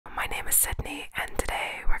with Sydney, and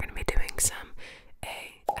today we're going to be doing some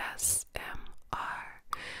ASMR.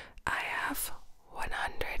 I have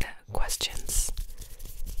 100 questions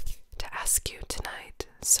to ask you tonight,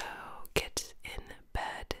 so get in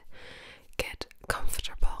bed, get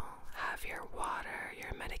comfortable, have your water,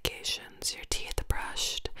 your medications, your teeth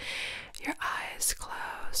brushed, your eyes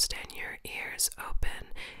closed, and your ears open,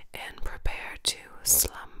 and prepare to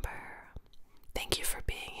slumber. Thank you for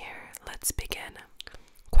being here. Let's begin.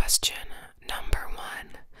 Question number 1.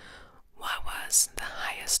 What was the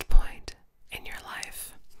highest point in your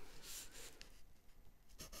life?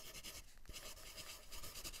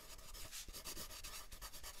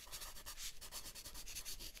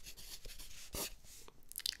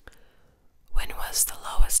 When was the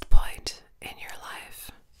lowest point in your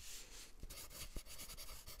life?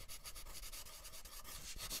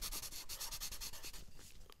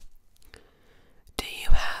 Do you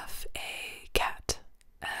have a cat?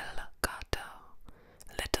 El gato.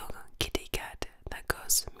 Little kitty cat that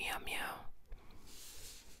goes meow meow.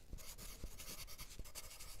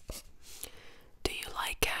 Do you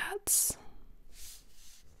like cats?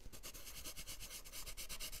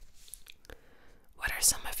 What are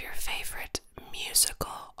some of your favorite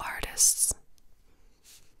musical artists?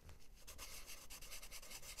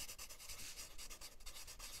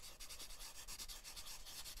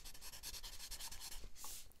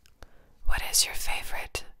 What is your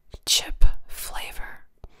favorite chip flavor?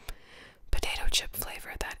 Potato chip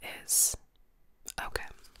flavor, that is. Okay.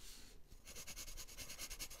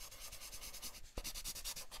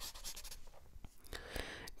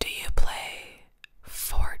 Do you play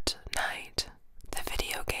Fortnite, the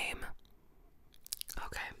video game?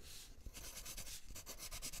 Okay.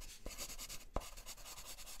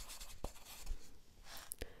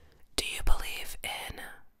 Do you believe in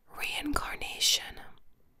reincarnation,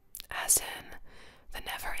 as in the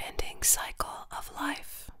never-ending cycle of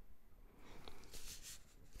life?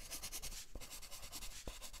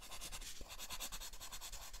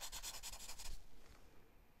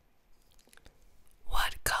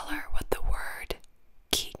 What color would the word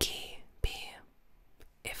Kiki be?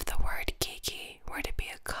 If the word Kiki were to be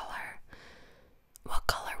a color, what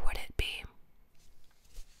color would it be?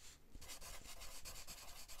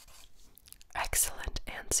 Excellent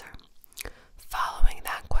answer. Following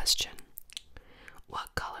that question,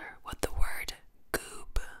 what color would the word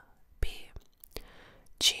goob be?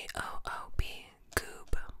 Goob,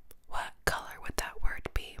 goob. What color would that word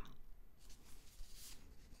be?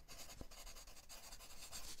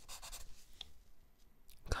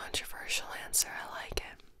 Controversial answer, I like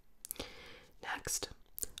it. Next,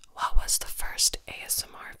 what was the first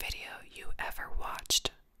ASMR video you ever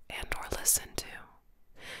watched and or listened to?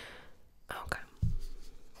 Okay.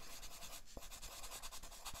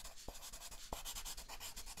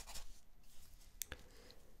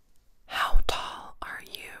 How tall are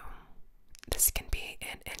you? This can be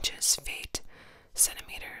in inches, feet,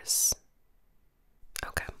 centimeters.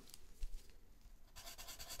 Okay.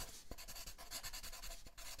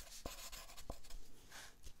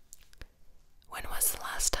 When was the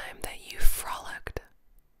last time that you frolicked?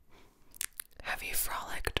 Have you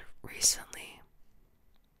frolicked recently?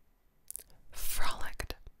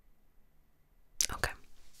 Frolicked. Okay.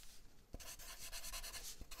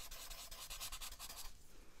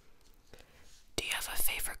 Do you have a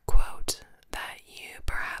favorite quote that you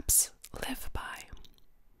perhaps live by?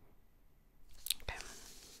 Okay.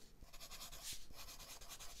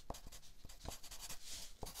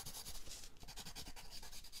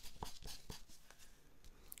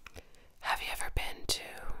 Have you ever been to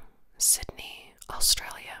Sydney,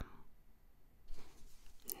 Australia?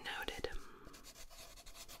 Noted.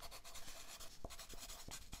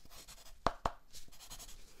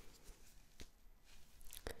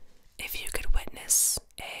 If you could witness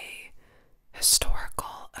a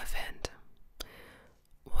historical event,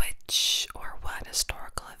 which or what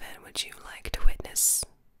historical event would you like to witness?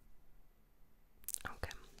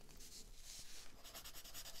 Okay.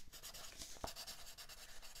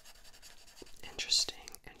 Interesting,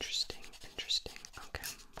 interesting, interesting. Okay.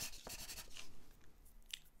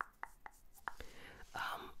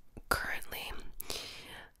 Currently,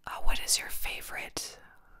 what is your favorite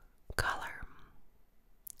color?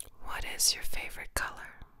 What is your favorite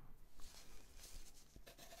color?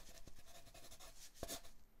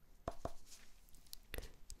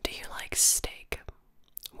 Do you like steak?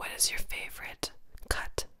 What is your favorite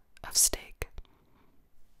cut of steak?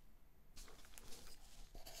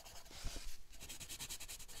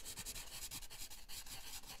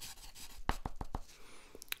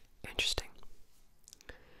 Interesting.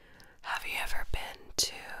 Have you ever been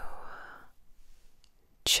to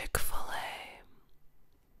Chick-fil-A?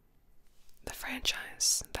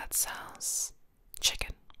 franchise that sells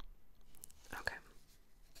chicken? Okay.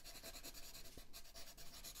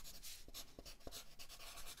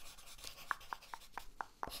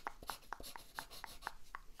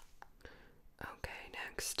 Okay,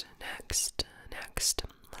 next.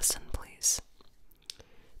 Listen, please.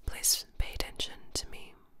 Please pay attention to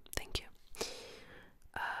me. Thank you.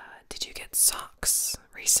 Did you get socks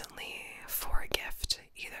recently for a gift,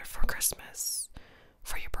 either for Christmas,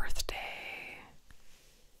 for your birthday?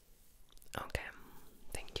 Okay,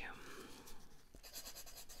 thank you.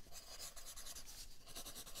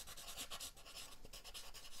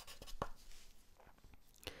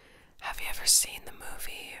 Have you ever seen the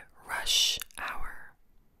movie Rush Hour?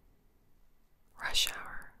 Rush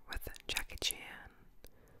Hour with Jackie Chan.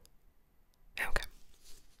 Okay.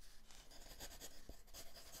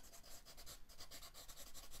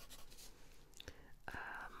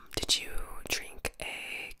 Did you drink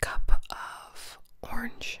a cup of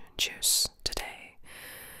orange juice today?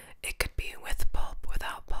 It could be with pulp,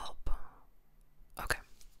 without pulp. Okay.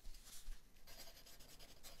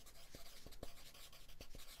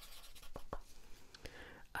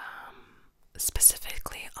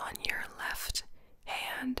 Specifically on your left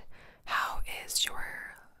hand, how is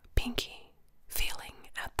your pinky feeling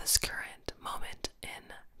at this current moment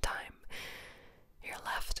in time? Your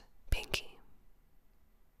left pinky.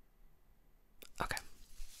 Okay.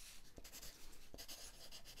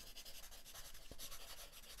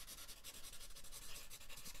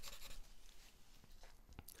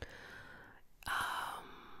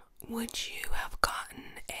 Would you have gotten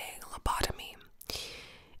a lobotomy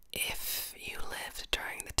if you lived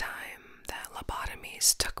during the time that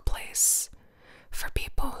lobotomies took place for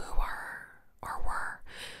people who are or were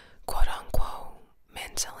quote unquote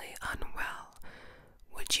mentally unwell?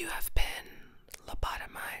 Would you have been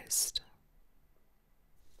lobotomized?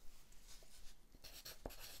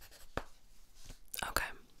 Okay.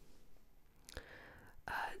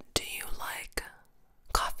 Do you like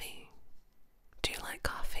coffee? Do you like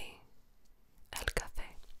coffee? El café.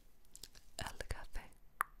 El café.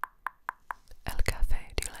 El café.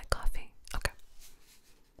 Do you like coffee? Okay.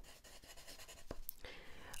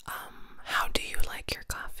 How do you like your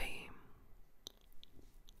coffee?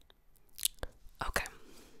 Okay.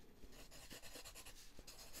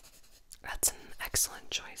 That's an excellent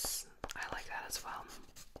choice. I like that as well.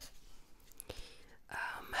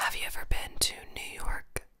 Have you ever been to New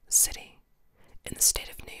York City, in the state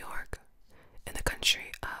of New York, in the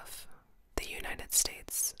country of the United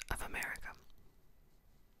States of America?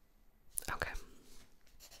 Okay.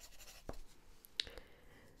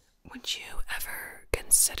 Would you ever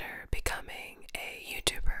consider becoming a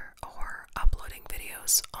YouTuber or uploading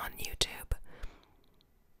videos on YouTube?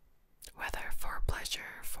 Whether for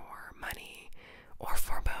pleasure, for money, or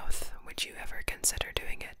for both, would you ever consider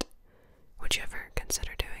doing it? Would you ever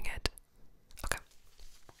consider doing it? Okay.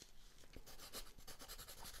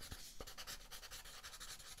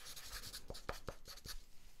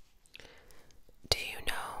 Do you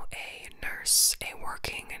know a nurse, a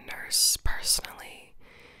working nurse personally,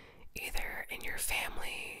 either in your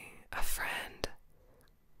family, a friend,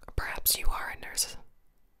 or perhaps you are a nurse?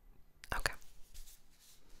 Okay.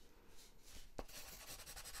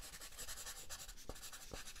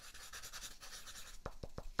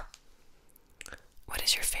 What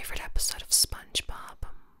is your favorite episode of SpongeBob?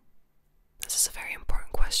 This is a very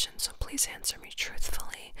important question, so please answer me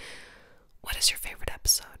truthfully. What is your favorite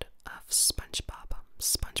episode of SpongeBob?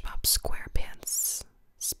 SpongeBob SquarePants,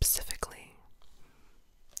 specifically.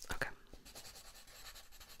 Okay.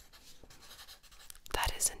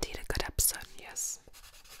 That is indeed a good episode, yes.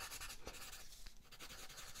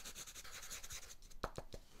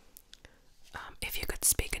 If you could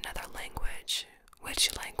speak another language,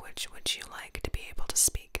 which language would you like to be able to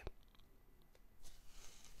speak?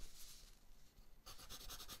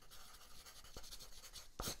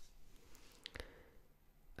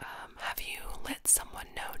 Have you let someone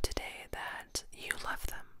know today that you love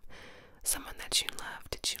them? Someone that you love,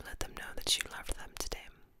 did you let them know that you loved them today?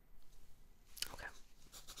 Okay.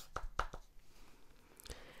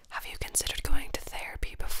 Have you considered going to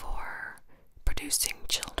therapy before producing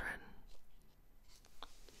children?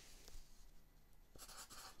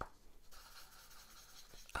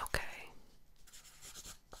 Okay.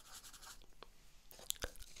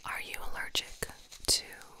 Are you allergic to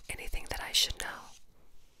anything that I should know?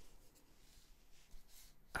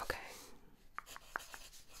 Okay.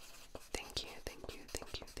 Thank you.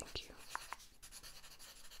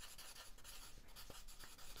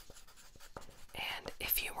 And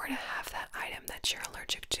if you were to have that item that you're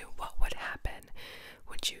allergic to, what would happen?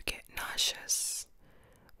 Would you get nauseous?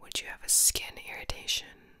 Would you have a skin irritation,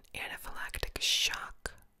 anaphylactic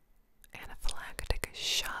shock? Anaphylactic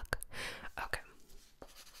shock. Okay.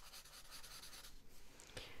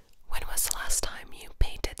 When was the last time you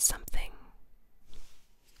painted something?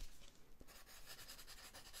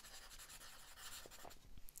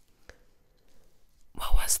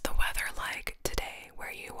 What was the weather like today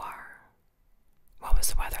where you are? What was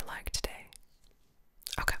the weather like today?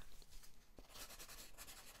 Okay.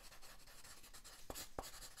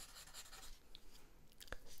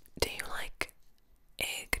 Do you like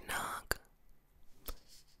eggnog?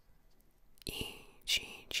 Eggnog.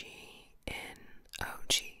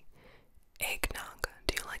 Eggnog.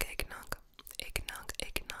 Do you like eggnog? Eggnog,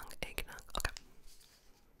 eggnog, eggnog. Okay.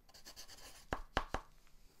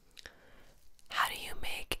 How do you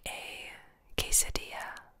make a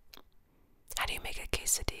quesadilla? How do you make a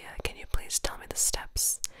quesadilla? Can you please tell me the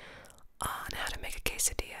steps on how to make a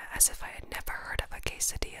quesadilla, as if I had never heard of a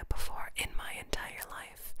quesadilla before in my entire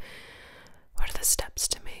life? What are the steps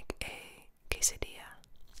to make a quesadilla?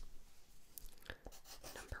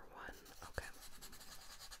 Number 1, okay.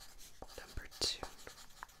 Number 2.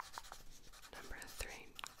 Number 3.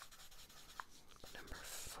 Number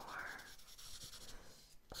 4.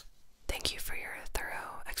 Thank you for your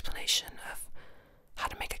thorough explanation of how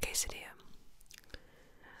to make a quesadilla.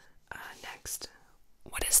 Next,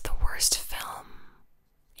 what is the worst film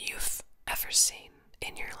you've ever seen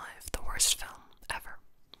in your life? The worst film ever.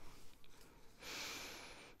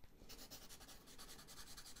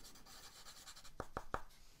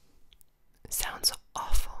 Sounds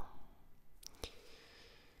awful.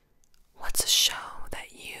 What's a show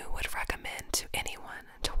that you would recommend to anyone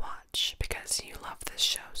to watch because you love this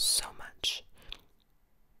show so much?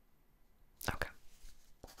 Okay.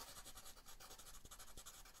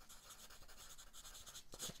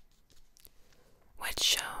 Which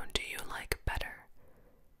show do you like better?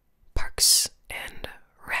 Parks and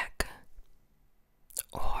Rec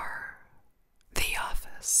or The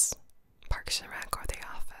Office? Parks and Rec or The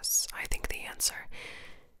Office? I think the answer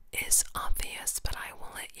is obvious, but I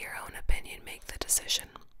will let your own opinion make the decision.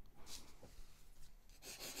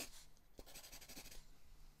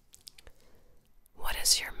 What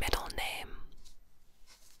is your middle name?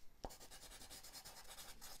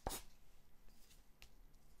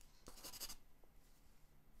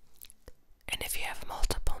 And if you have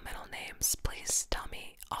multiple middle names, please tell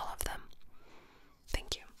me all of them.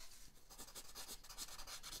 Thank you.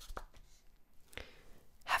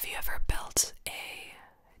 Have you ever built a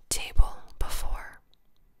table before?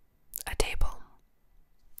 A table.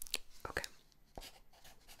 Okay.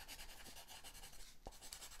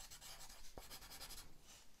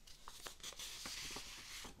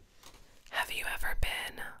 Have you ever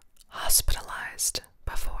been hospitalized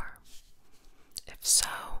before? If so,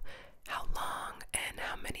 how long and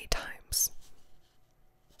how many times?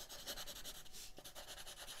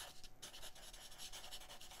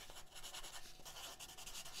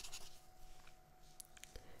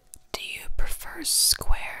 Do you prefer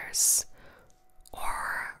squares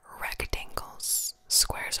or rectangles?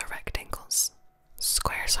 Squares or rectangles?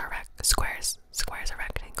 Squares or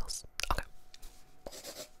rectangles. Okay.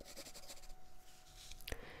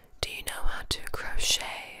 Do you know how to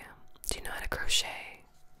crochet? Do you know how to crochet?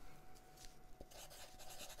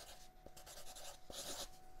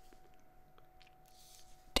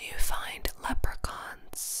 Do you find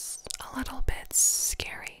leprechauns a little bit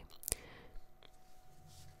scary?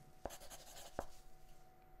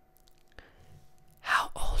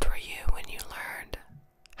 How old were you when you learned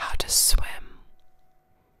how to swim?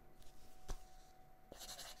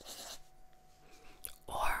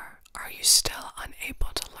 Or are you still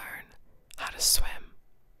unable to learn how to swim?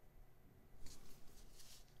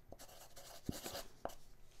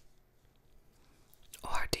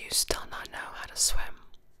 Or do you still not know how to swim?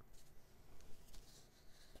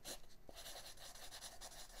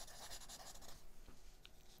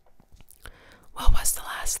 What was the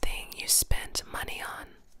last thing you spent money on?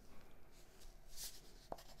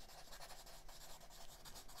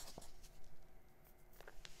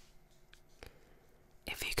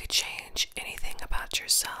 If you could change anything about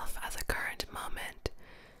yourself at the current moment,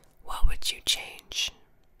 what would you change?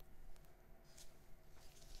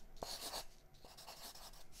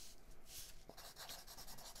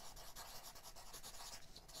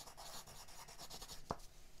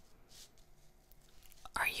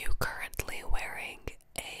 Are you currently wearing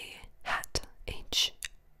a hat? H-A-T.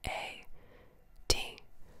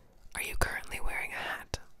 Are you currently wearing a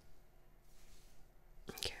hat?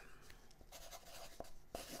 Okay.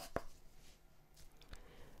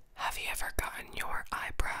 Have you ever gotten your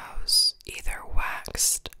eyebrows either waxed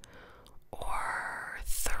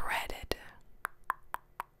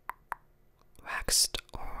waxed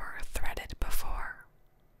or threaded before?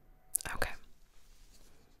 Okay.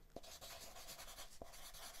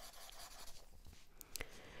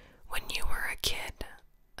 When you were a kid,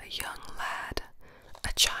 a young lad,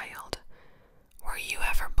 a child, were you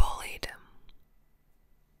ever bullied?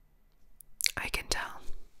 I can tell.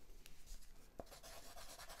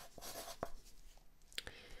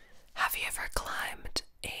 Have you ever climbed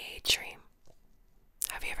a tree?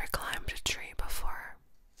 Have you ever climbed a tree before?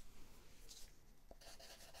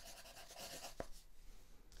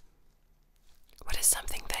 What is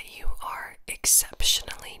something that you are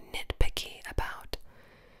exceptionally nitpicky about?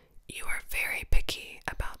 You are very picky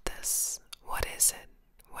about this. What is it?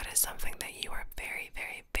 What is something that you are very,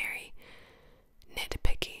 very, very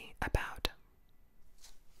nitpicky about?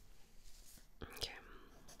 Okay.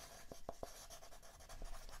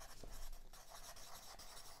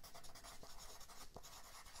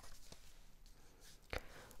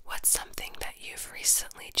 What's something that you've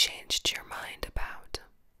recently changed your mind about?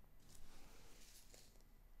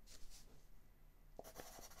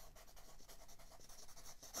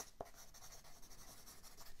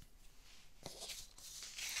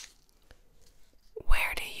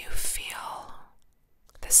 Where do you feel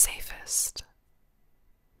the safest?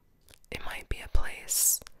 It might be a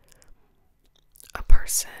place, a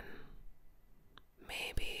person,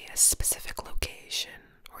 maybe a specific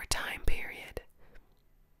location or time period.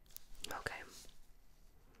 Okay.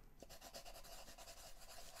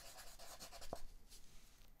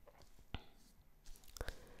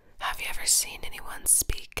 Have you ever seen anyone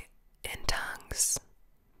speak in tongues?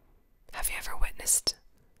 Have you ever witnessed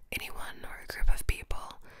anyone or a group of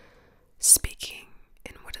people speaking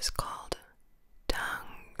in what is called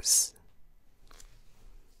tongues?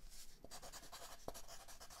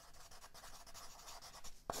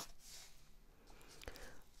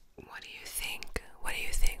 What do you think? What do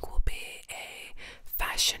you think will be a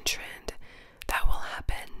fashion trend that will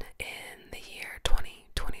happen in the year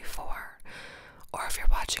 2024? Or if you're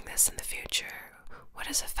watching this in the future, what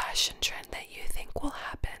is a fashion trend that you think will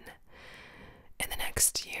happen in the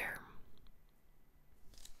next year?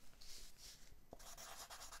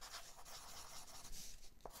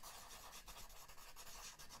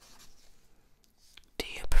 Do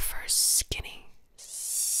you prefer skinny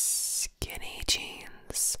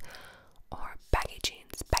jeans or baggy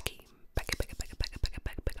jeans? Baggy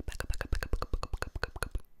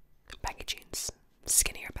jeans.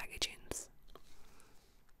 Skinny or baggy jeans?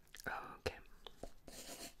 Okay.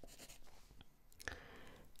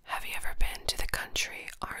 Have you ever been to the country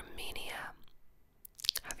Armenia?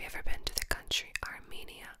 Have you ever been to the country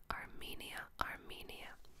Armenia?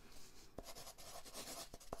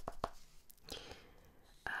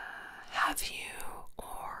 Have you,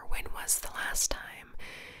 or when was the last time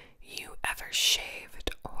you ever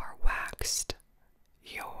shaved or waxed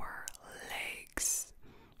your legs?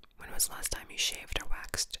 When was the last time you shaved or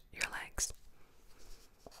waxed your legs?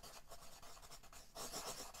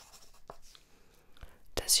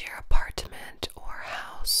 Does your apartment or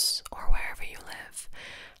house or wherever you live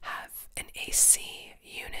have an AC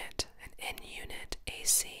unit, an in-unit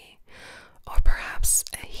AC, or perhaps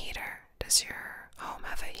a heater? Does your home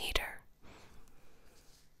have a heater?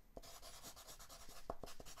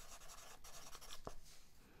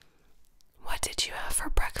 What did you have for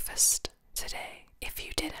breakfast today? If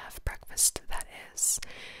you did have breakfast, that is.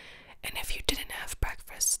 And if you didn't have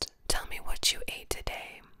breakfast, tell me what you ate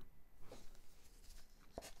today.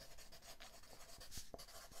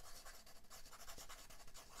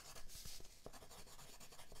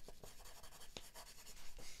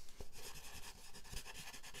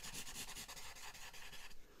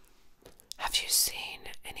 Have you seen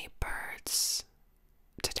any birds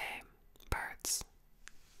today? Birds.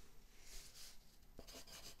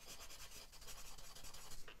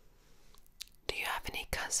 Do you have any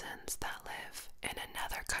cousins that live in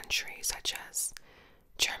another country, such as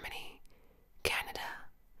Germany, Canada,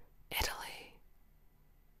 Italy,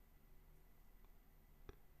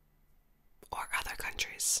 or other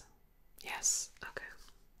countries? Yes, okay.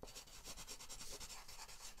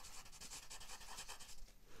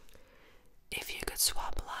 If you could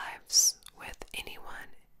swap lives with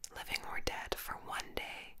anyone, living or dead, for one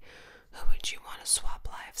day, who would you want to swap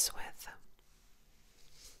lives with?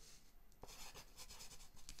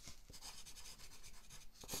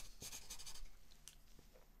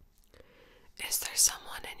 Is there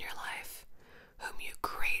someone in your life whom you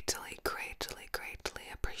greatly, greatly, greatly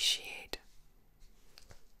appreciate?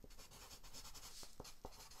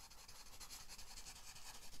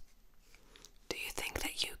 Do you think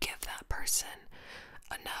that you give that person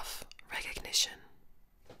enough recognition?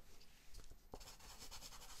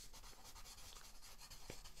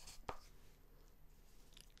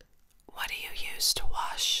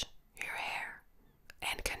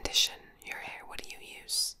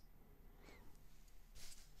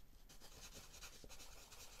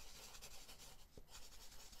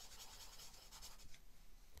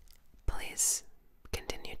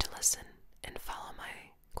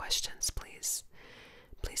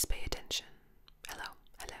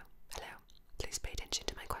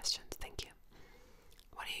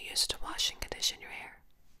 condition your hair?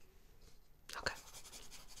 Okay.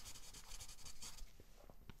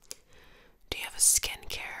 Do you have a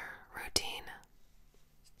skincare routine?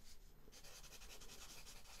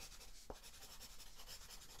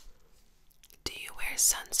 Do you wear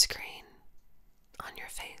sunscreen on your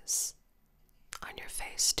face? On your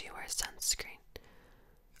face, do you wear sunscreen?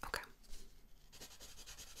 Okay.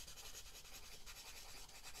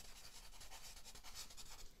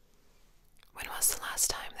 When was the last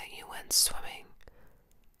time that you went swimming?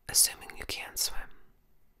 Assuming you can swim.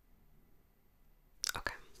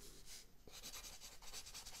 Okay.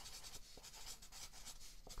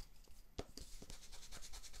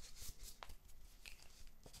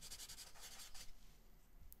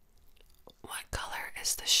 What color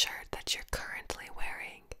is the shirt that you're currently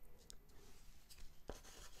wearing?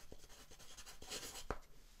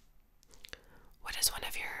 What is one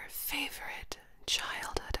of your favorite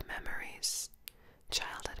childhood memories?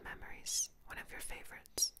 Childhood memories. One of your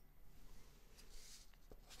favorites.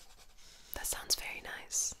 That sounds very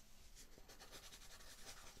nice.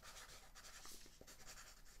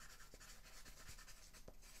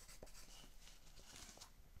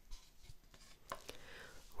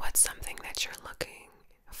 What's something that you're looking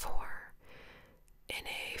for in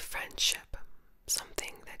a friendship?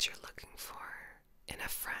 Something that you're looking for in a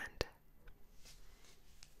friend?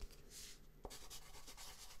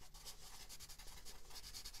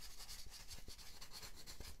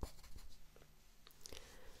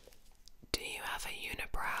 Do you have a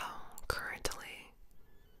unibrow currently?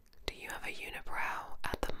 Do you have a unibrow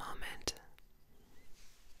at the moment?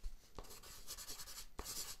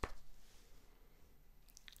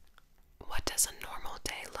 What does a normal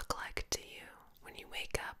day look like to you when you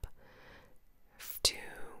wake up to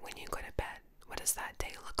when you go to bed? What does that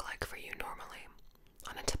day look like for you normally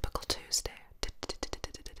on a typical Tuesday?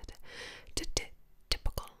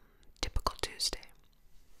 Typical Tuesday.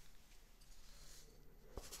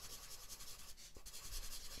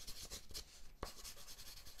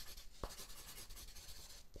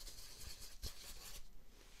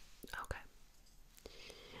 Okay.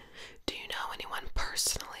 Do you know anyone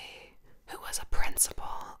personally who was a principal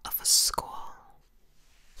of a school?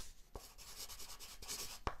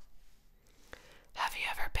 Have you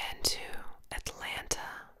ever been to Atlanta,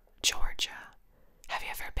 Georgia? Have you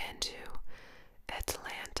ever been to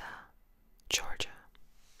Atlanta, Georgia?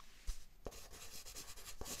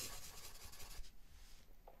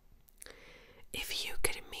 If you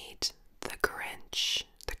could meet the Grinch,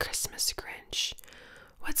 the Christmas Grinch,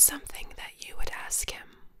 what's something that you would ask him?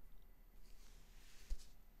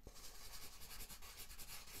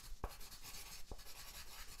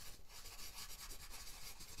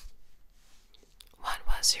 What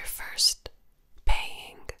was your first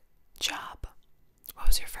paying job? What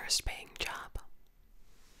was your first paying job?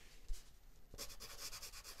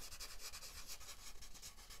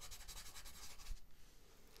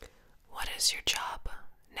 What is your job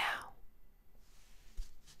now?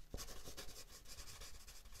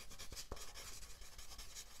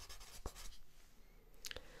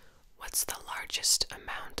 What's the largest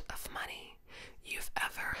amount of money you've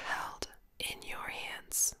ever held in your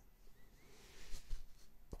hands?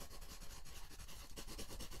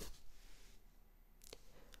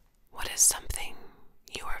 What is something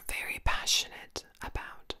you are very passionate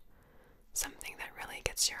about? Something that really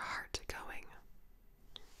gets your heart going?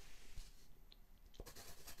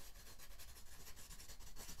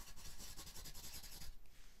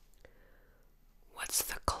 What's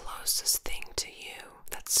the closest thing to you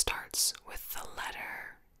that starts with the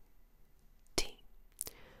letter T?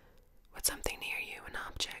 What's something near you, an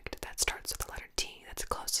object that starts with the letter T that's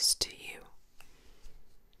closest to you?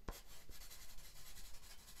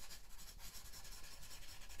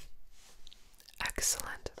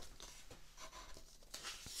 Excellent.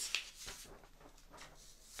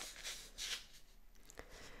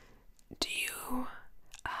 Do you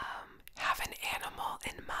have an animal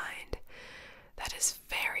in mind that is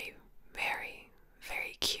very, very,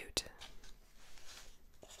 very cute?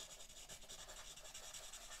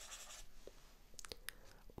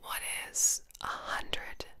 What is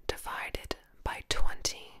 100 divided by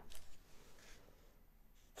 20?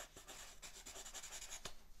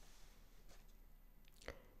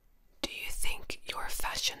 Do you think your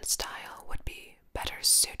fashion style would be better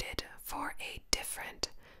suited for a different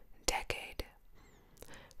decade?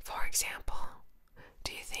 For example,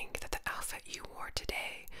 do you think that the outfit you wore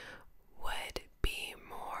today would be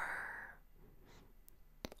more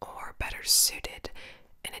or better suited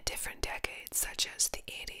in a different decade, such as the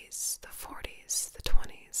 80s, the 40s, the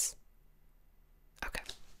 20s? Okay.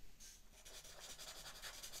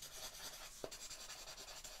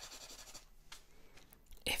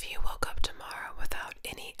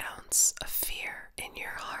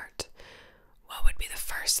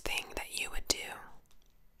 first thing that you would do?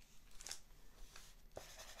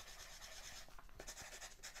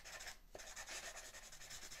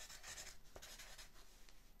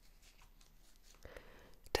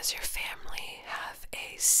 Does your family have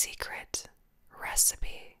a secret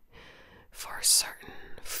recipe for a certain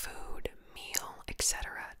food, meal,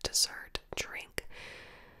 etc., dessert, drink?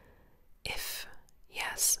 If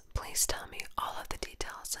yes, please tell me all of the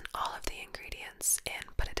details and all of the ingredients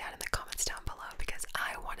and put it down in the comments down below because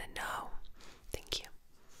I want to know. Thank you.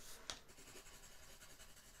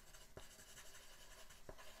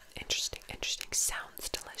 Interesting, interesting. Sounds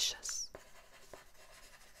delicious.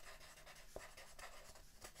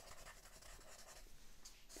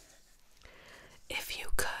 If you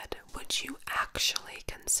could, would you actually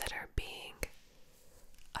consider being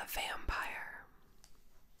a vampire?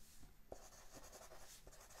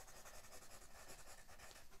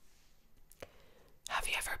 Have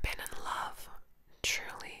you ever been in love?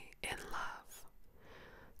 Truly in love?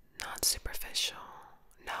 Not superficial,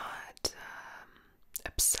 not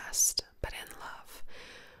obsessed, but in love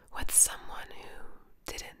with someone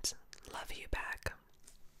who didn't love you back?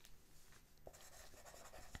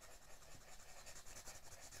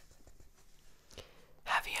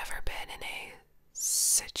 Have you ever been in a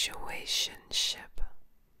situationship?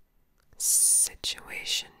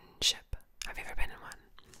 Situationship. Have you ever been in one?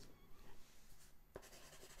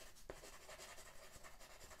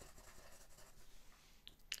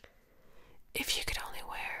 If you could only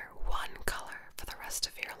wear one color for the rest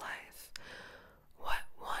of your life, what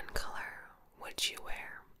one color would you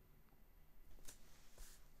wear?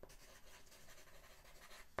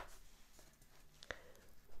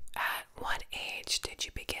 At what age did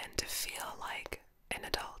you begin to feel like an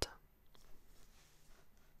adult?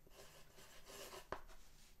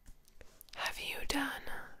 Have you done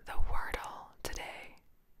the Wordle today?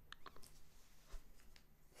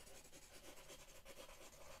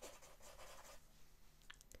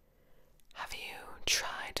 Have you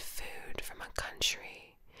tried food from a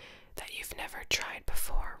country that you've never tried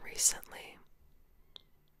before recently?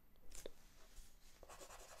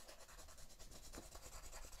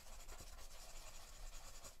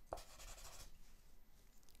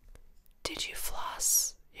 Did you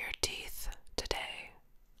floss your teeth today?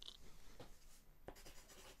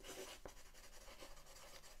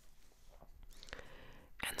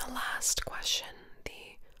 And the last question,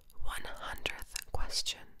 the 100th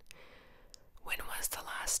question. When was the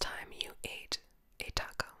last time you ate a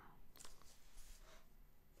taco?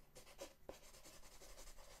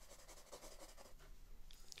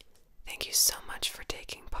 Thank you so much for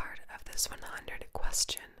taking part of this 100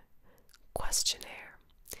 question questionnaire.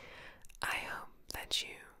 I hope that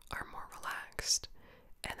you are more relaxed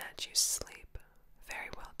and that you sleep very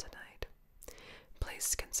well tonight.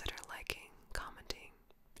 Please consider liking, commenting,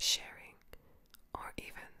 sharing, or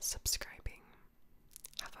even subscribing.